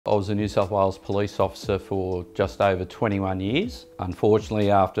I was a New South Wales police officer for just over 21 years. Unfortunately,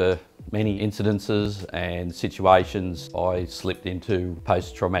 after many incidences and situations, I slipped into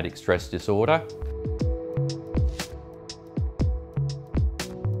post-traumatic stress disorder.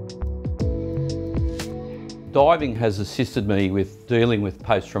 Diving has assisted me with dealing with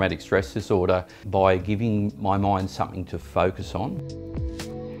post-traumatic stress disorder by giving my mind something to focus on.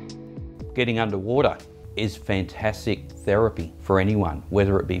 Getting underwater is fantastic therapy for anyone,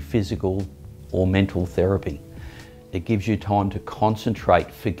 whether it be physical or mental therapy. It gives you time to concentrate,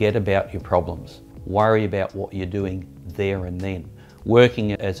 forget about your problems, worry about what you're doing there and then,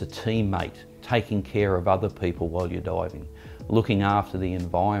 working as a teammate, taking care of other people while you're diving, looking after the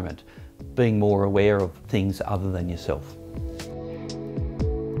environment, being more aware of things other than yourself.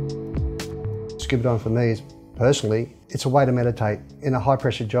 Scuba diving for me is, personally, it's a way to meditate. In a high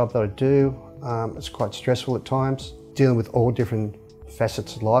pressure job that I do, it's quite stressful at times, dealing with all different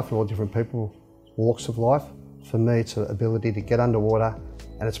facets of life and all different people, walks of life. For me, it's an ability to get underwater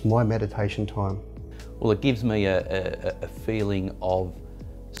and it's my meditation time. Well, it gives me a feeling of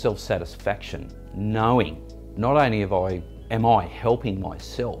self-satisfaction, knowing not only am I helping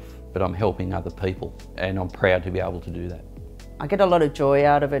myself, but I'm helping other people, and I'm proud to be able to do that. I get a lot of joy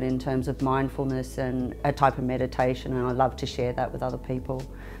out of it in terms of mindfulness and a type of meditation, and I love to share that with other people.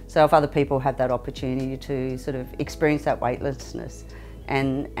 So if other people have that opportunity to sort of experience that weightlessness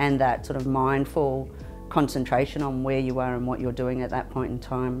and that sort of mindful concentration on where you are and what you're doing at that point in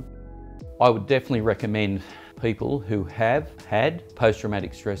time. I would definitely recommend people who have had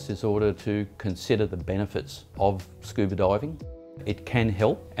post-traumatic stress disorder to consider the benefits of scuba diving. It can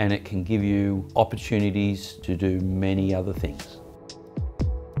help and it can give you opportunities to do many other things.